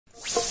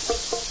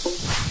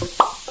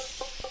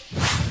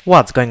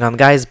What's going on,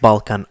 guys?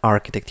 Balkan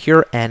Architect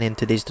here, and in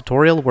today's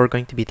tutorial we're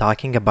going to be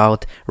talking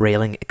about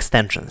railing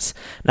extensions.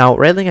 Now,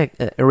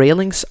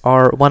 railings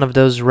are one of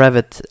those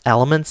Revit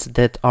elements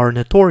that are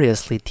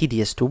notoriously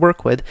tedious to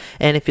work with,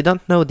 and if you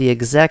don't know the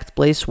exact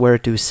place where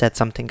to set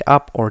something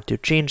up or to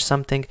change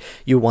something,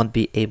 you won't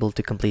be able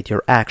to complete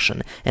your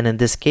action. And in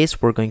this case,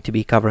 we're going to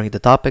be covering the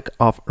topic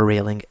of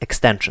railing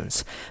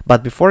extensions.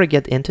 But before I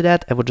get into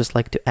that, I would just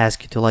like to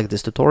ask you to like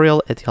this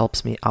tutorial. It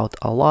helps me out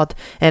a lot,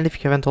 and if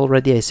you haven't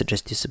already, I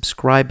suggest you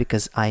subscribe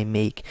because I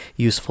make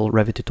useful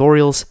Revit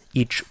tutorials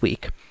each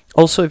week.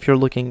 Also, if you're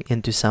looking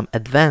into some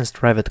advanced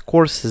Revit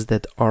courses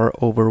that are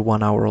over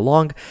 1 hour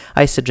long,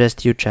 I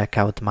suggest you check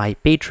out my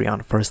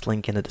Patreon, first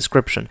link in the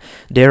description.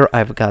 There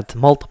I've got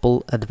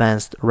multiple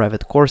advanced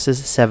Revit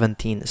courses,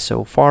 17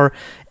 so far,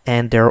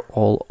 and they're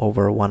all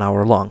over 1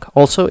 hour long.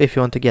 Also, if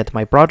you want to get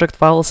my project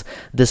files,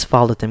 this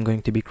file that I'm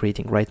going to be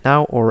creating right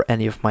now, or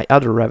any of my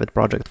other Revit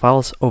project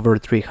files, over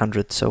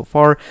 300 so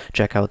far,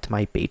 check out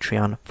my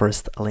Patreon,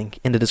 first link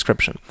in the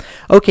description.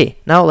 Okay,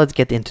 now let's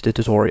get into the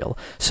tutorial.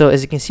 So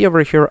as you can see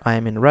over here,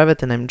 I'm in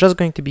Revit, and I'm just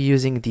going to be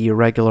using the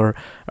regular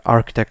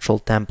architectural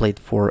template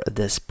for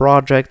this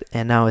project.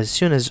 And now as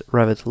soon as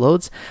Revit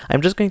loads,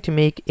 I'm just going to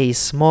make a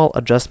small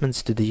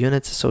adjustments to the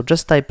units. So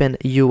just type in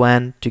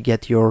UN to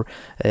get your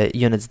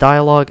units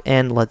dialog,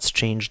 and let's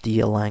change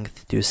the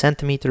length to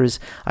centimeters.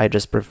 I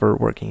just prefer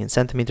working in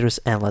centimeters,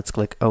 and let's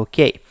click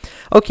OK.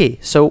 Okay,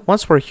 so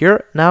once we're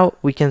here, now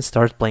we can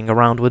start playing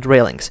around with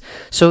railings.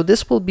 So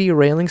this will be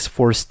railings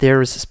for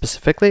stairs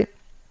specifically.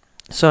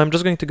 So I'm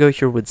just going to go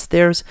here with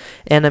stairs,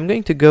 and I'm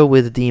going to go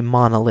with the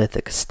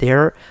monolithic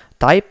stair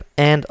type,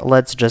 and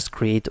let's just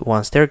create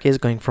one staircase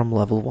going from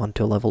level 1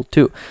 to level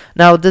 2.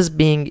 Now, this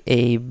being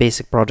a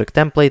basic project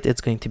template,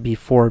 it's going to be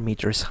 4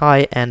 meters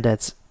high, and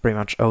that's pretty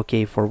much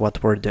okay for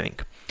what we're doing.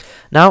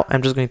 Now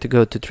I'm just going to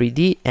go to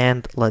 3D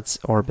and let's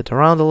orbit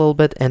around a little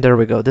bit, and there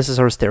we go. This is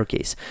our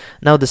staircase.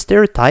 Now the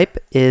stair type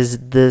is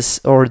this,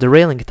 or the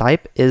railing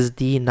type is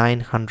the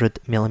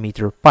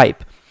 900mm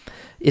pipe.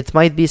 It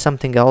might be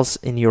something else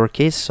in your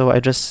case, so I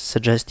just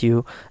suggest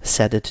you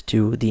set it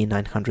to the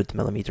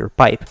 900mm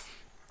pipe.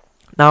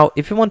 Now,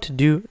 if you want to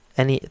do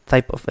any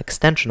type of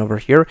extension over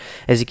here,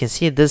 as you can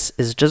see, this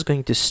is just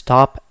going to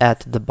stop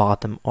at the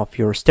bottom of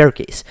your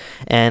staircase,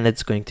 and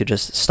it's going to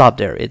just stop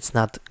there. It's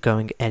not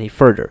going any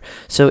further.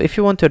 So if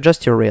you want to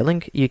adjust your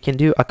railing, you can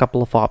do a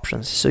couple of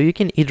options. So you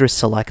can either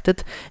select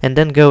it and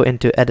then go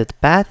into edit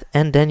path,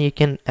 and then you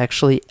can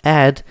actually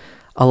add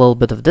a little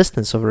bit of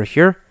distance over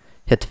here,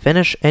 hit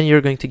finish, and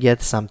you're going to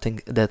get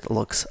something that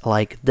looks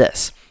like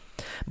this.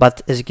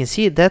 But as you can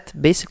see,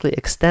 that basically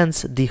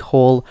extends the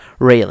whole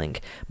railing.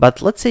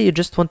 But let's say you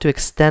just want to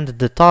extend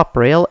the top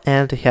rail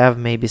and to have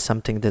maybe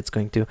something that's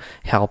going to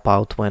help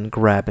out when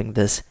grabbing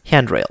this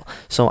handrail.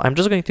 So I'm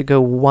just going to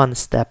go one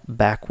step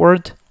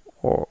backward,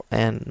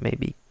 and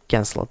maybe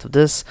cancel out of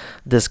this,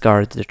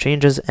 discard the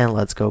changes, and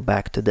let's go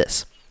back to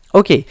this.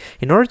 Okay,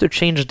 in order to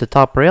change the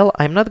top rail,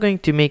 I'm not going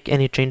to make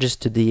any changes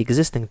to the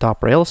existing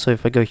top rail. So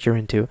if I go here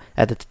into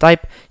edit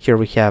type, here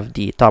we have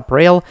the top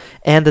rail,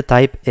 and the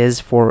type is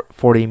for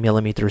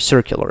 40mm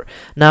circular.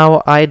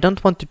 Now, I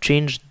don't want to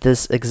change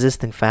this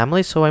existing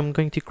family, so I'm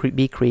going to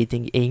be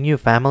creating a new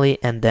family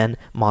and then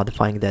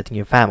modifying that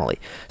new family.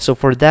 So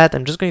for that,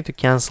 I'm just going to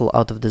cancel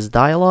out of this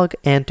dialog,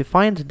 and to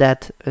find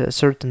that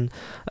certain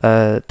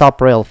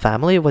top rail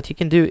family, what you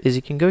can do is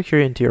you can go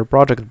here into your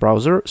project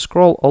browser,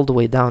 scroll all the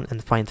way down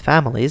and find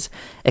families,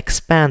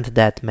 expand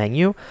that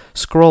menu,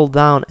 scroll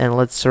down, and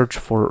let's search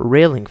for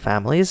railing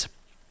families.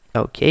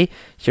 Okay,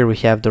 here we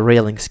have the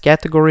railings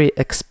category,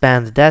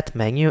 expand that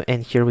menu,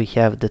 and here we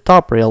have the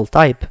top rail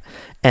type,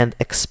 and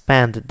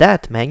expand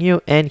that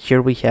menu, and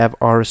here we have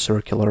our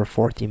circular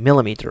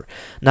 40mm.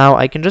 Now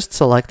I can just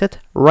select it,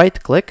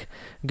 right click,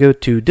 go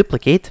to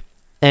duplicate,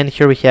 and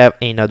here we have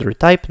another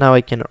type. Now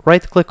I can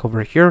right click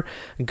over here,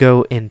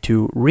 go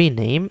into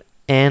rename,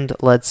 and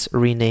let's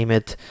rename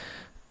it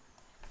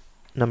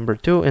number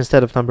 2.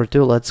 Instead of number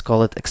 2, let's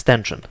call it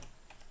extension.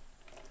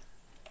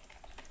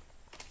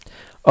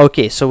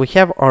 Okay, so we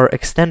have our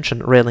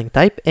extension railing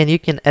type, and you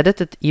can edit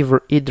it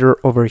either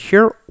over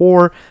here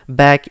or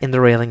back in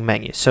the railing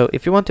menu. So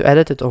if you want to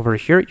edit it over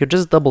here, you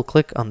just double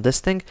click on this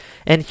thing,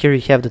 and here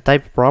you have the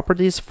type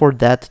properties for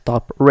that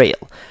top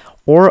rail.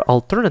 Or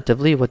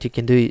alternatively, what you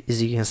can do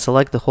is you can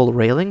select the whole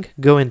railing,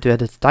 go into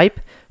edit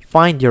type,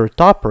 find your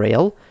top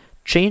rail,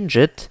 change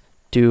it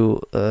to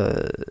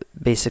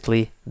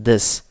basically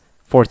this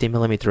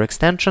 40mm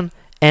extension,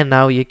 and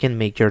now you can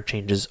make your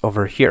changes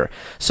over here.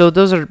 So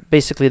those are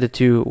basically the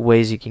two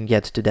ways you can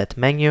get to that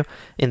menu.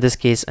 In this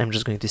case, I'm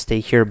just going to stay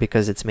here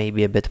because it's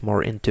maybe a bit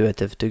more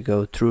intuitive to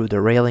go through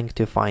the railing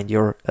to find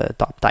your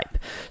top type.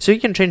 So you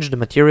can change the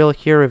material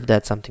here if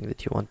that's something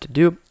that you want to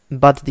do.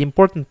 But the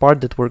important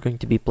part that we're going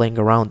to be playing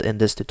around in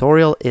this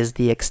tutorial is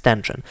the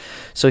extension.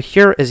 So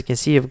here, as you can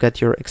see, you've got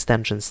your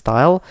extension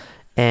style.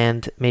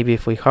 And maybe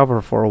if we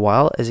hover for a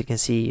while, as you can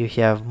see, you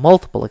have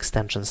multiple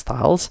extension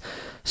styles.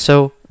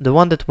 So the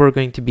one that we're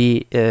going to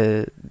be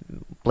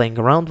playing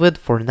around with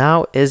for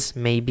now is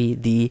maybe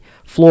the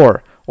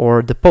floor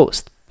or the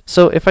post.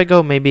 So if I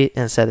go maybe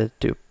and set it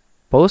to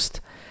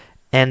post,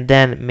 and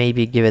then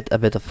maybe give it a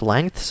bit of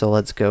length, so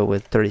let's go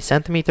with 30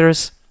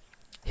 centimeters,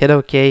 hit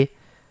OK,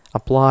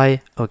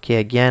 apply, OK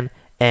again,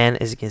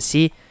 and as you can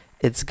see,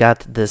 it's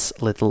got this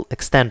little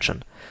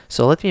extension.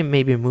 So let me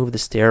maybe move the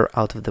stair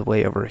out of the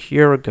way over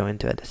here, go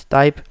into edit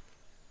type,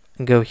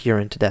 go here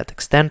into that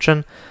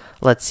extension.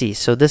 Let's see,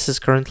 so this is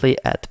currently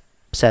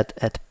set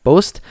at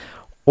post,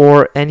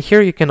 and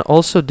here you can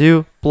also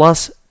do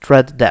plus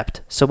thread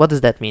depth. So what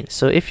does that mean?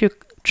 So if you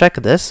check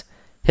this,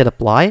 hit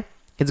apply,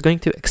 it's going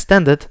to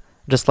extend it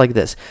just like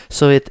this.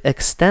 So it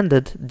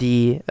extended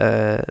the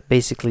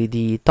basically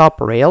the top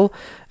rail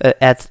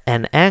at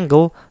an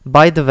angle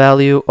by the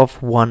value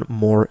of one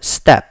more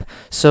step.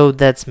 So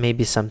that's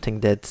maybe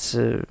something that's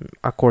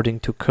according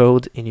to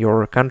code in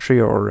your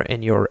country or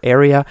in your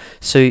area.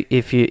 So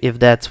if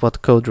that's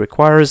what code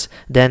requires,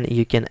 then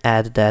you can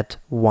add that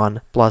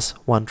 1 plus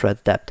 1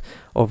 thread depth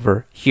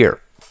over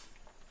here.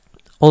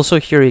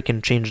 Also here you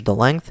can change the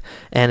length,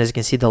 and as you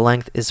can see, the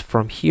length is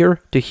from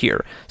here to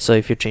here. So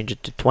if you change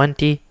it to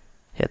 20,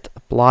 hit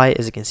apply,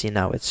 as you can see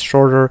now it's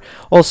shorter.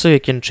 Also you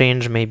can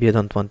change, maybe you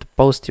don't want to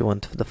post, you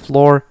want the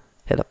floor,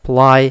 hit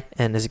apply,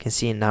 and as you can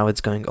see now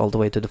it's going all the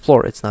way to the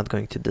floor. It's not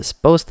going to this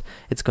post,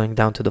 it's going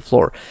down to the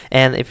floor.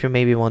 And if you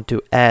maybe want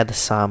to add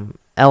some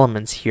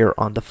elements here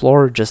on the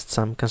floor, just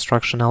some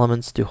construction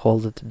elements to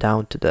hold it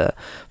down to the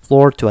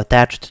floor, to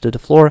attach it to the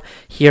floor,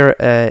 here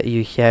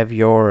you have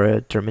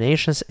your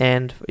terminations,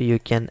 and you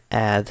can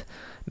add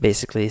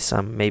basically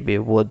some maybe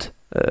wood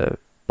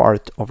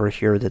part over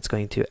here that's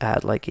going to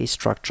add like a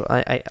structure,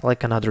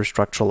 like another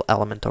structural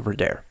element over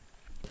there.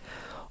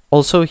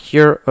 Also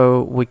here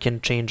we can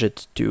change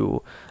it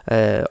to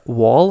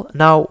wall.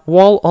 Now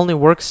wall only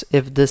works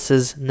if this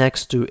is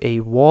next to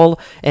a wall,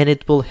 and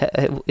it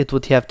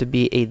would have to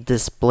be a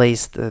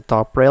displaced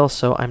top rail,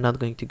 so I'm not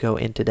going to go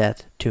into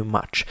that too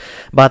much.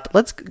 But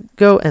let's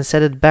go and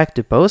set it back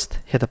to post,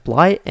 hit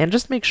apply, and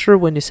just make sure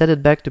when you set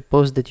it back to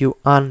post that you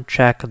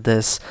uncheck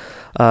this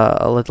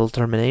little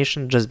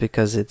termination, just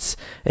because it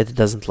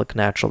doesn't look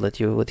natural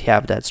that you would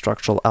have that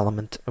structural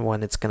element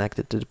when it's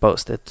connected to the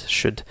post. It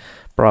should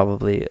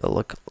probably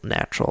look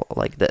natural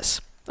like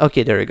this.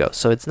 Okay, there you go.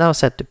 So it's now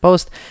set to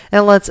post,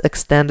 and let's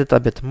extend it a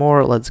bit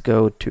more. Let's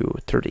go to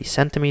 30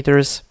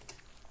 centimeters,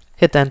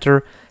 hit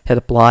enter, hit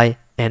apply,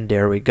 and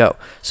there we go.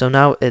 So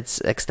now it's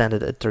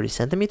extended at 30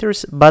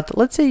 centimeters, but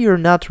let's say you're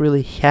not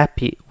really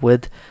happy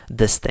with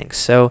this thing.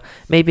 So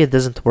maybe it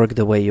doesn't work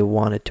the way you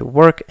want it to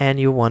work, and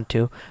you want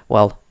to,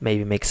 well,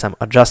 maybe make some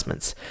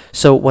adjustments.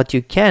 So what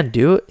you can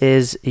do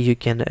is you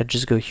can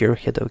just go here,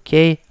 hit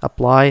OK,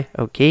 apply,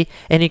 OK,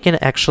 and you can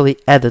actually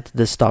edit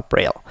this top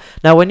rail.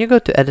 Now, when you go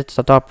to edit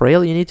the top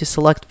rail, you need to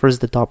select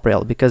first the top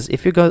rail, because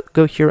if you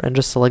go here and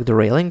just select the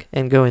railing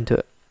and go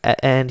into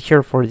and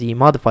here for the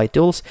modify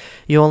tools,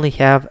 you only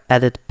have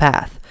edit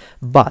path.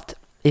 But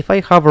if I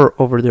hover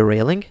over the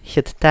railing,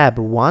 hit tab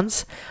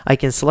once, I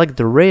can select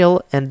the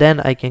rail, and then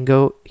I can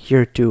go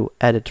here to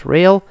edit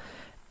rail,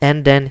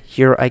 and then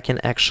here I can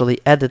actually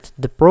edit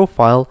the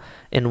profile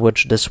in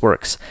which this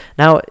works.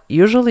 Now,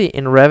 usually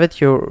in Revit,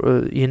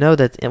 you know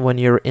that when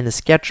you're in a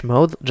sketch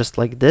mode, just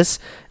like this,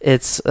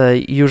 it's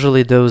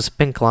usually those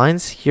pink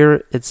lines.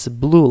 Here it's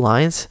blue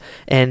lines,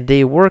 and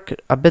they work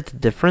a bit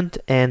different,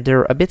 and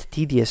they're a bit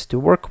tedious to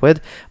work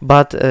with,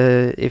 but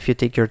if you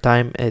take your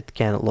time, it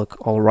can look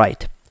all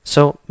right.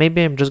 So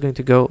maybe I'm just going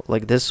to go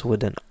like this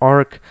with an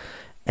arc,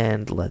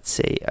 and let's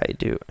say I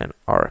do an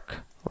arc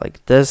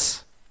like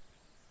this.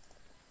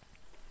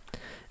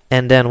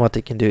 And then what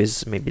I can do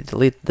is maybe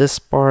delete this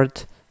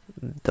part,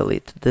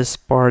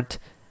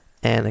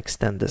 and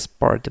extend this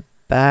part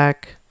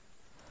back,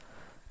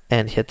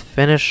 and hit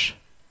finish,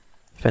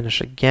 finish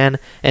again,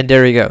 and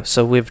there you go.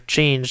 So we've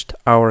changed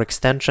our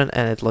extension,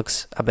 and it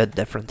looks a bit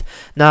different.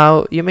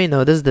 Now, you may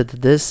notice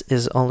that this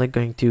is only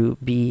going to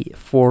be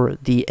for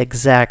the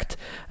exact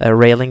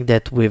railing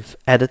that we've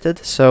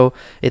edited. So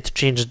it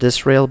changed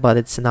this rail, but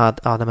it's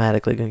not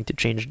automatically going to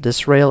change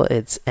this rail.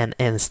 It's an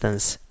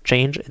instance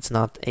change, it's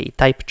not a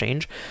type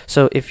change.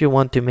 So if you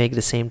want to make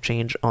the same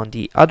change on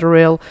the other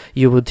rail,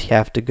 you would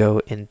have to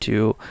go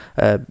into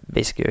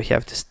basically you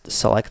have to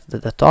select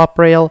the top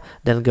rail,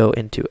 then go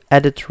into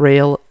edit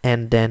rail,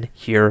 and then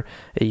here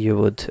you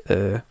would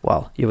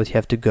you would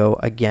have to go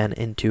again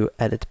into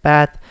edit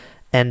path,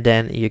 and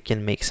then you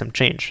can make some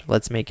change.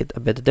 Let's make it a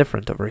bit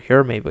different over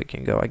here. Maybe we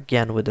can go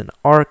again with an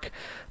arc,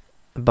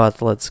 but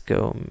let's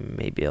go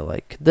maybe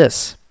like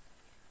this.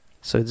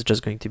 So it's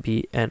just going to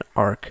be an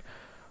arc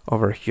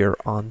over here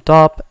on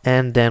top,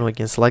 and then we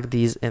can select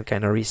these and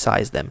kind of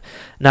resize them.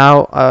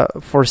 Now,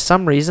 for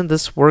some reason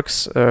this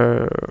works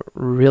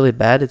really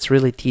bad. It's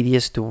really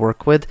tedious to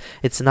work with.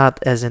 It's not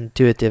as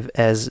intuitive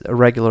as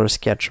regular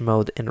sketch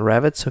mode in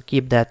Revit, so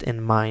keep that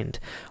in mind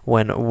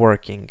when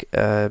working,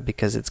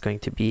 because it's going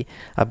to be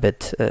a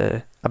bit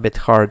a bit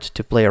hard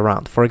to play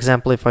around. For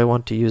example, if I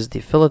want to use the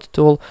fillet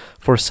tool,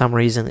 for some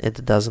reason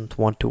it doesn't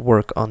want to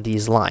work on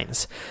these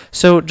lines.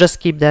 So just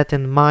keep that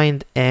in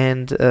mind,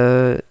 and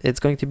it's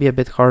going to be a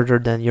bit harder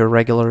than your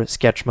regular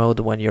sketch mode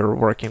when you're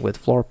working with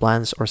floor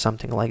plans or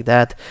something like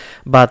that,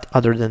 but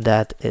other than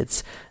that,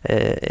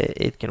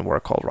 it can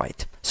work all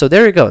right. So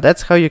there you go,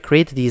 that's how you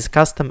create these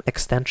custom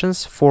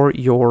extensions for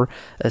your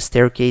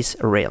staircase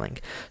railing.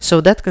 So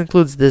that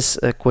concludes this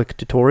quick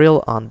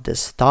tutorial on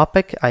this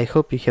topic. I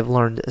hope you have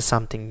learned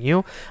something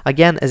new.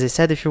 Again, as I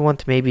said, if you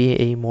want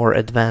maybe a more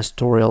advanced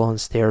tutorial on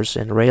stairs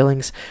and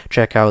railings,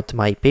 check out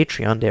my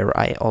Patreon. There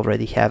I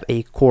already have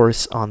a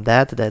course on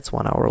that, that's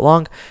 1 hour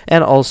long,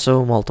 and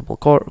also multiple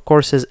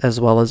courses,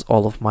 as well as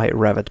all of my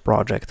Revit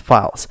project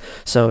files.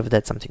 So if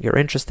that's something you're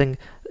interested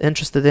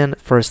in,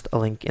 first a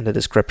link in the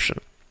description.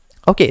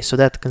 Okay, so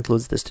that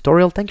concludes this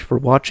tutorial. Thank you for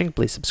watching.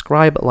 Please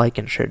subscribe, like,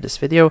 and share this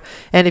video.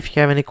 And if you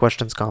have any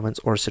questions, comments,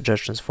 or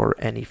suggestions for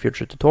any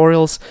future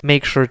tutorials,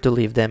 make sure to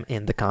leave them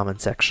in the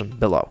comment section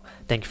below.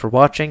 Thank you for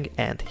watching,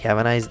 and have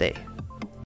a nice day.